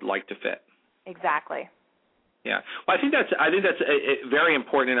I would like to fit. Exactly. Yeah, well, I think that's very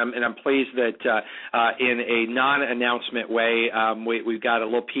important, and I'm pleased that in a non-announcement way, we've got a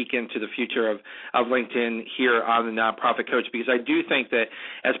little peek into the future of LinkedIn here on the Nonprofit Coach, because I do think that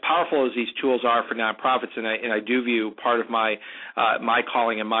as powerful as these tools are for nonprofits, and I do view part of my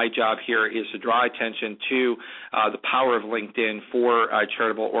calling and my job here is to draw attention to the power of LinkedIn for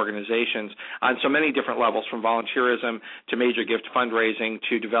charitable organizations on so many different levels, from volunteerism to major gift fundraising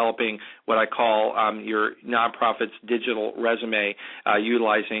to developing what I call your nonprofit's digital resume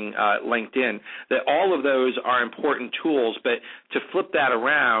utilizing LinkedIn. That all of those are important tools, but to flip that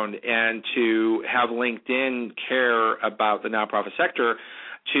around and to have LinkedIn care about the nonprofit sector,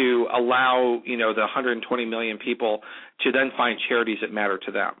 to allow the 120 million people to then find charities that matter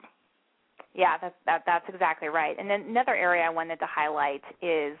to them. Yeah, that's exactly right. And then another area I wanted to highlight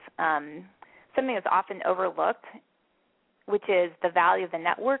is something that's often overlooked, which is the value of the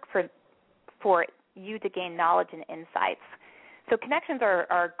network for you to gain knowledge and insights. So connections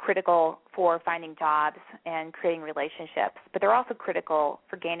are critical for finding jobs and creating relationships, but they're also critical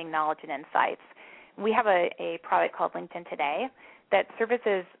for gaining knowledge and insights. We have a product called LinkedIn Today that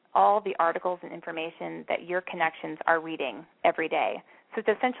services all the articles and information that your connections are reading every day. So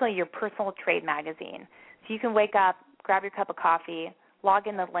it's essentially your personal trade magazine. So you can wake up, grab your cup of coffee, log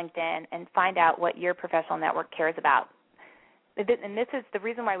into LinkedIn, and find out what your professional network cares about. And this is the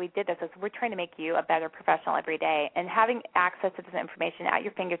reason why we did this, is we're trying to make you a better professional every day. And having access to this information at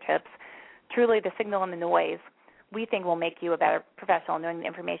your fingertips, truly the signal and the noise, we think will make you a better professional, knowing the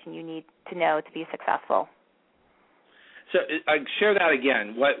information you need to know to be successful. So share that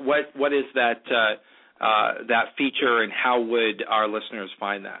again. What is that feature, and how would our listeners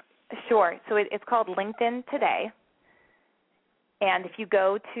find that? Sure. So it's called LinkedIn Today. And if you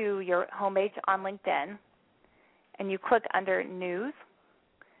go to your homepage on LinkedIn and you click under News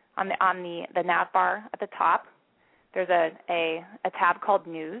on the nav bar at the top, there's a tab called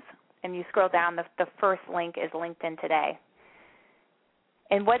News, and you scroll down, the first link is LinkedIn Today.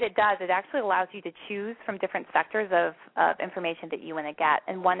 And what it does, it actually allows you to choose from different sectors of information that you want to get,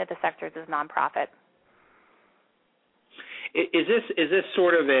 and one of the sectors is nonprofit. Is this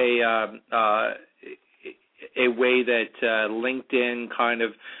sort of a way that LinkedIn kind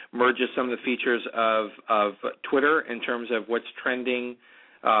of merges some of the features of Twitter in terms of what's trending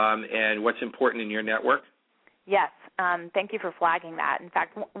and what's important in your network? Yes. Thank you for flagging that. In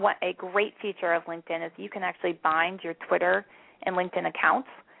fact, a great feature of LinkedIn is you can actually bind your Twitter and LinkedIn accounts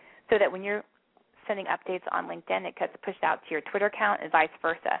so that when you're sending updates on LinkedIn, it gets pushed out to your Twitter account and vice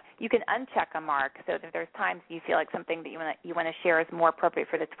versa. You can uncheck a mark so that there's times you feel like something that you want to share is more appropriate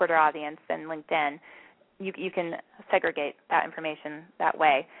for the Twitter audience than LinkedIn. You can segregate that information that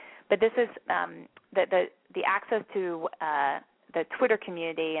way. But this is the access to the Twitter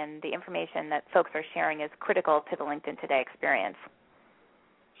community and the information that folks are sharing is critical to the LinkedIn Today experience.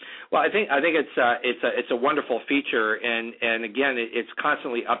 Well, I think it's a wonderful feature, and again, it's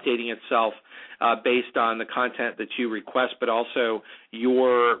constantly updating itself based on the content that you request, but also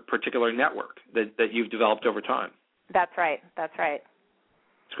your particular network that you've developed over time. That's right. That's right.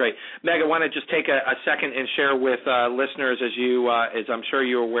 That's great. Meg, I want to just take a second and share with listeners, as I'm sure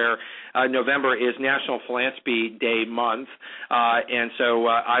you're aware, November is National Philanthropy Day month, and so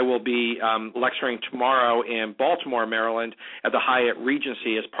I will be lecturing tomorrow in Baltimore, Maryland, at the Hyatt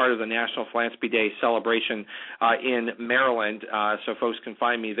Regency as part of the National Philanthropy Day celebration in Maryland, so folks can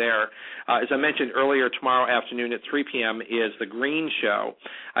find me there. As I mentioned earlier, tomorrow afternoon at 3 p.m. is the Green Show.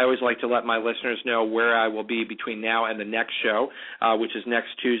 I always like to let my listeners know where I will be between now and the next show, which is next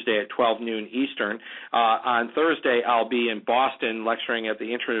Tuesday at 12 noon Eastern. On Thursday, I'll be in Boston lecturing at the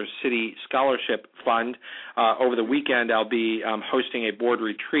Intercity Scholarship Fund. Over the weekend, I'll be hosting a board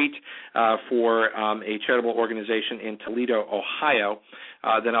retreat for a charitable organization in Toledo, Ohio.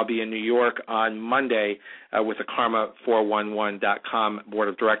 Then I'll be in New York on Monday with the Karma411.com board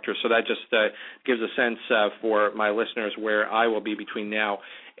of directors. So that just gives a sense for my listeners where I will be between now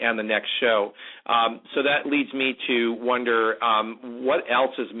and the next show. So that leads me to wonder what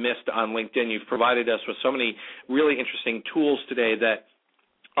else is missed on LinkedIn. You've provided us with so many really interesting tools today that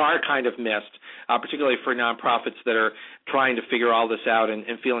are kind of missed, particularly for nonprofits that are trying to figure all this out and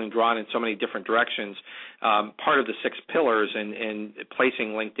feeling drawn in so many different directions. Part of the 6 pillars and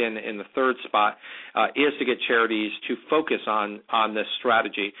placing LinkedIn in the third spot is to get charities to focus on this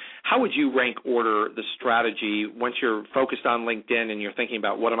strategy. How would you rank order the strategy once you're focused on LinkedIn and you're thinking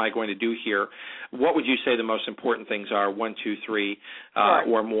about what am I going to do here? What would you say the most important things are, 1, 2, 3,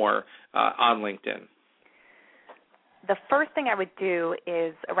 or more on LinkedIn? The first thing I would do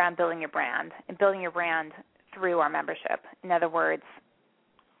is around building your brand, and building your brand through our membership. In other words,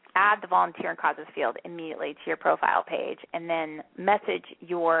 add the volunteer and causes field immediately to your profile page, and then message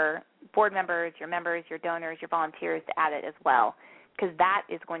your board members, your donors, your volunteers to add it as well, because that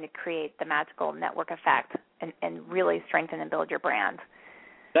is going to create the magical network effect and really strengthen and build your brand.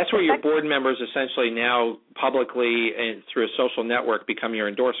 That's where your board members essentially now publicly and through a social network become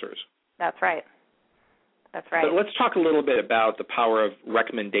your endorsers. That's right. That's right. But let's talk a little bit about the power of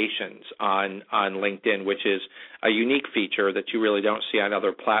recommendations on LinkedIn, which is a unique feature that you really don't see on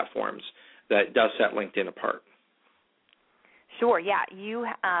other platforms that does set LinkedIn apart. Sure, yeah.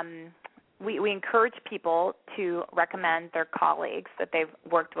 We encourage people to recommend their colleagues that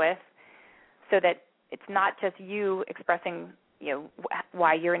they've worked with so that it's not just you expressing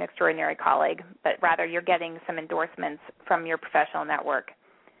why you're an extraordinary colleague, but rather you're getting some endorsements from your professional network.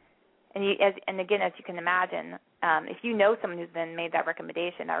 And again, as you can imagine, if you know someone who's been made that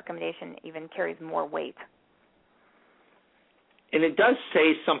recommendation even carries more weight. And it does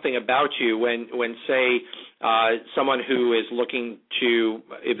say something about you when say, someone who is looking to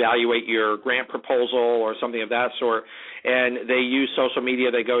evaluate your grant proposal or something of that sort, and they use social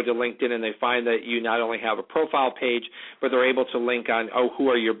media, they go to LinkedIn and they find that you not only have a profile page, but they're able to link on, who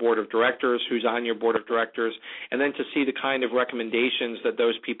are your board of directors, who's on your board of directors, and then to see the kind of recommendations that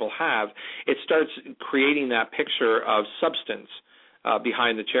those people have, it starts creating that picture of substance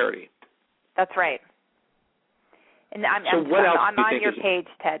behind the charity. That's right. And I'm on your page,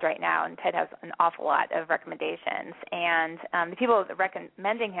 Ted, right now, and Ted has an awful lot of recommendations. And the people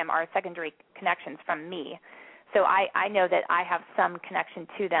recommending him are secondary connections from me. So I know that I have some connection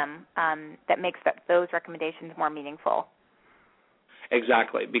to them that makes those recommendations more meaningful.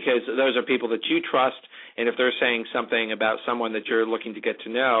 Exactly, because those are people that you trust, and if they're saying something about someone that you're looking to get to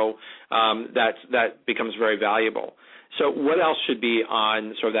know, that becomes very valuable. So what else should be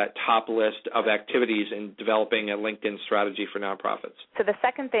on sort of that top list of activities in developing a LinkedIn strategy for nonprofits? So the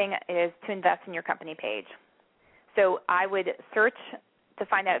second thing is to invest in your company page. So I would search to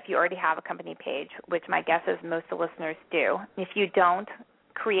find out if you already have a company page, which my guess is most of the listeners do. If you don't,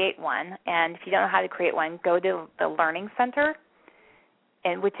 create one. And if you don't know how to create one, go to the Learning Center,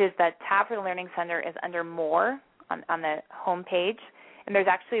 and which is the tab for the Learning Center is under More on the home page. And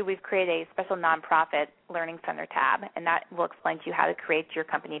we've created a special nonprofit Learning Center tab, and that will explain to you how to create your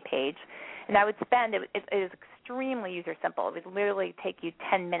company page. And it is extremely user simple. It would literally take you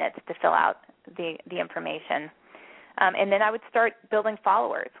 10 minutes to fill out the information. And then I would start building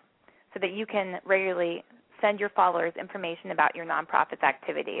followers so that you can regularly send your followers information about your nonprofit's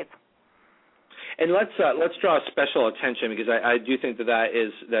activities. And let's draw special attention, because I do think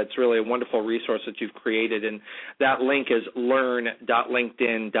that's really a wonderful resource that you've created, and that link is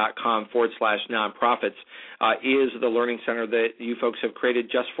learn.linkedin.com/nonprofits is the learning center that you folks have created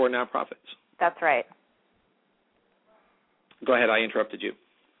just for nonprofits. That's right. Go ahead, I interrupted you.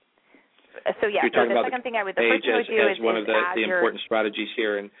 So yeah, the first thing I would do is one of the important strategies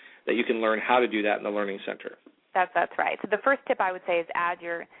here, and that you can learn how to do that in the Learning Center. That's right. So the first tip I would say is add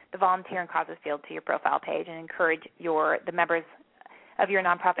the volunteer and causes field to your profile page, and encourage the members of your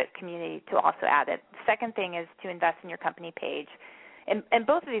nonprofit community to also add it. The second thing is to invest in your company page. And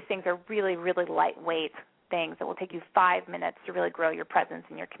both of these things are really, really lightweight things that will take you 5 minutes to really grow your presence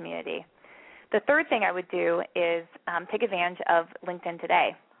in your community. The third thing I would do is take advantage of LinkedIn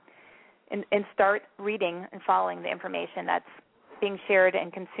Today and start reading and following the information that's being shared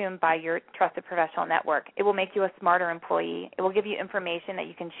and consumed by your trusted professional network. It will make you a smarter employee. It will give you information that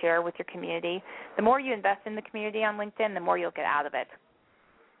you can share with your community. The more you invest in the community on LinkedIn, the more you'll get out of it.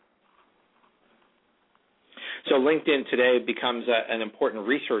 So LinkedIn today becomes an important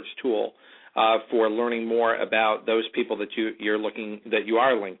research tool for learning more about those people that you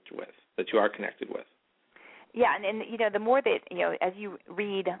are linked with, that you are connected with. Yeah, and the more that as you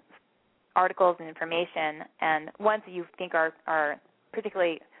read articles and information, and ones that you think are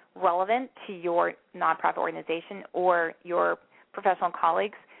particularly relevant to your nonprofit organization or your professional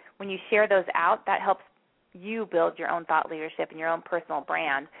colleagues, when you share those out, that helps you build your own thought leadership and your own personal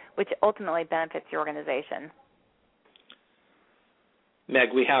brand, which ultimately benefits your organization.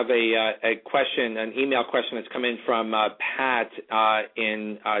 Meg, we have a question, an email question that's come in from Pat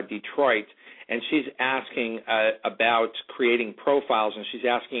in Detroit, and she's asking about creating profiles, and she's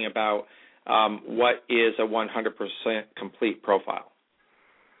asking about what is a 100% complete profile?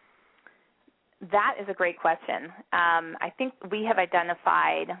 That is a great question. I think we have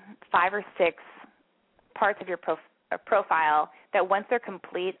identified 5 or 6 parts of your profile that once they're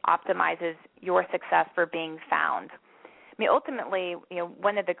complete optimizes your success for being found. I mean, ultimately,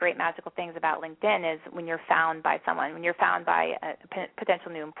 one of the great magical things about LinkedIn is when you're found by someone, when you're found by a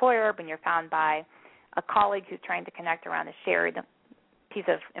potential new employer, when you're found by a colleague who's trying to connect around a shared piece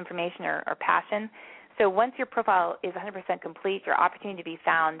of information or passion. So once your profile is 100% complete, your opportunity to be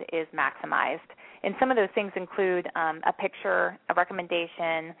found is maximized. And some of those things include a picture, a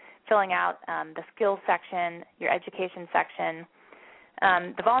recommendation, filling out the skills section, your education section.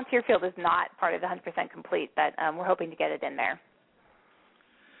 The volunteer field is not part of the 100% complete, but we're hoping to get it in there.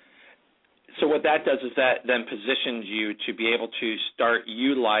 So what that does is that then positions you to be able to start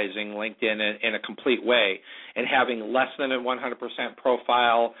utilizing LinkedIn in a complete way, and having less than a 100%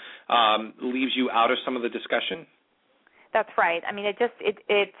 profile leaves you out of some of the discussion? That's right. I mean,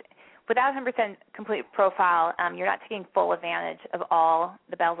 it's without a 100% complete profile, you're not taking full advantage of all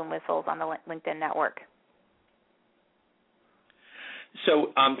the bells and whistles on the LinkedIn network.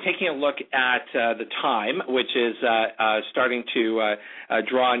 So taking a look at the time, which is starting to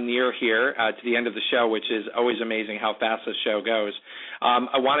draw near here to the end of the show, which is always amazing how fast this show goes,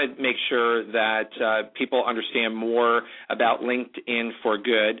 I want to make sure that people understand more about LinkedIn for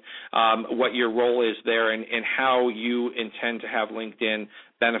Good, what your role is there, and how you intend to have LinkedIn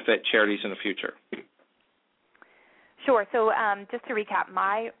benefit charities in the future. Sure. So just to recap,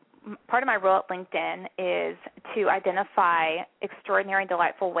 part of my role at LinkedIn is to identify extraordinary and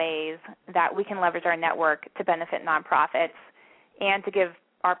delightful ways that we can leverage our network to benefit nonprofits, and to give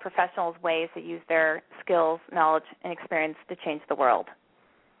our professionals ways to use their skills, knowledge, and experience to change the world.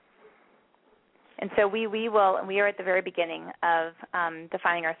 And so we are at the very beginning of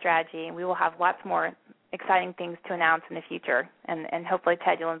defining our strategy, and we will have lots more exciting things to announce in the future. And hopefully,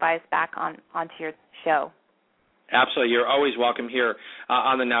 Ted, you'll invite us back onto your show. Absolutely. You're always welcome here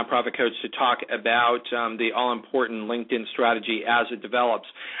on the Nonprofit Coach to talk about the all-important LinkedIn strategy as it develops.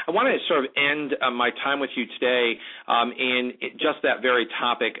 I want to sort of end my time with you today in just that very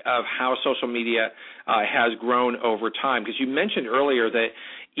topic of how social media has grown over time, because you mentioned earlier that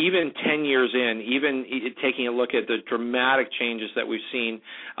even 10 years in, even taking a look at the dramatic changes that we've seen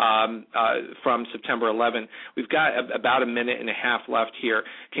from September 11, we've got about a minute and a half left here.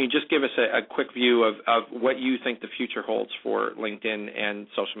 Can you just give us a quick view of what you think the future holds for LinkedIn and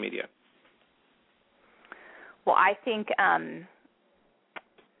social media? Well, I think,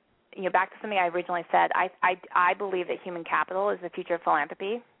 back to something I originally said, I believe that human capital is the future of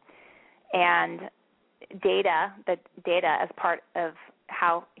philanthropy, and data as part of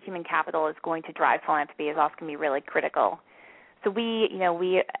how human capital is going to drive philanthropy is also going to be really critical. So we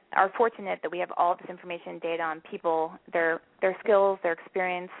are fortunate that we have all of this information and data on people, their skills, their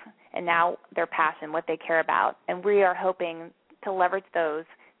experience, and now their passion, what they care about. And we are hoping to leverage those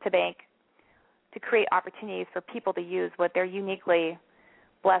to create opportunities for people to use what they're uniquely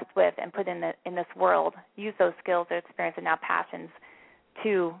blessed with and put in this world, use those skills, their experience, and now passions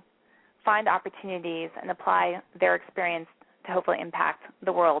to find opportunities and apply their experience to hopefully impact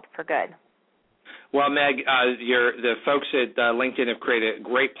the world for good. Well, Meg, the folks at LinkedIn have created a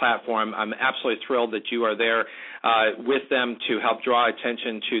great platform. I'm absolutely thrilled that you are there with them to help draw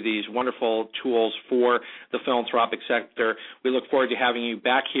attention to these wonderful tools for the philanthropic sector. We look forward to having you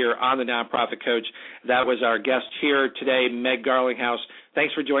back here on the Nonprofit Coach. That was our guest here today, Meg Garlinghouse.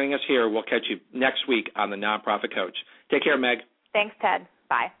 Thanks for joining us here. We'll catch you next week on the Nonprofit Coach. Take care, Meg. Thanks, Ted.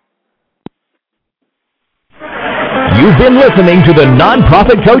 Bye. You've been listening to the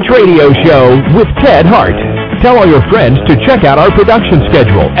Nonprofit Coach Radio Show with Ted Hart. Tell all your friends to check out our production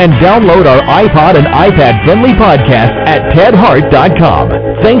schedule and download our iPod and iPad-friendly podcast at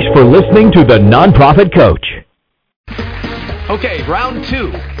tedhart.com. Thanks for listening to the Nonprofit Coach. Okay, round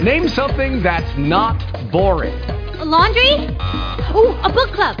two. Name something that's not boring. A laundry? Ooh, a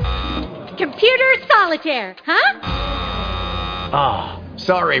book club. Computer solitaire, huh? Ah,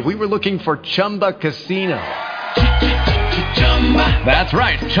 sorry, we were looking for Chumba Casino. That's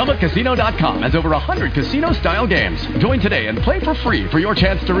right. ChumbaCasino.com has over 100 casino-style games. Join today and play for free for your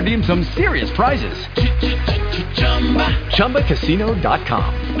chance to redeem some serious prizes.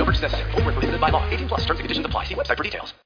 ChumbaCasino.com. No purchase necessary. Void where prohibited by law. 18+ terms and conditions apply. See website for details.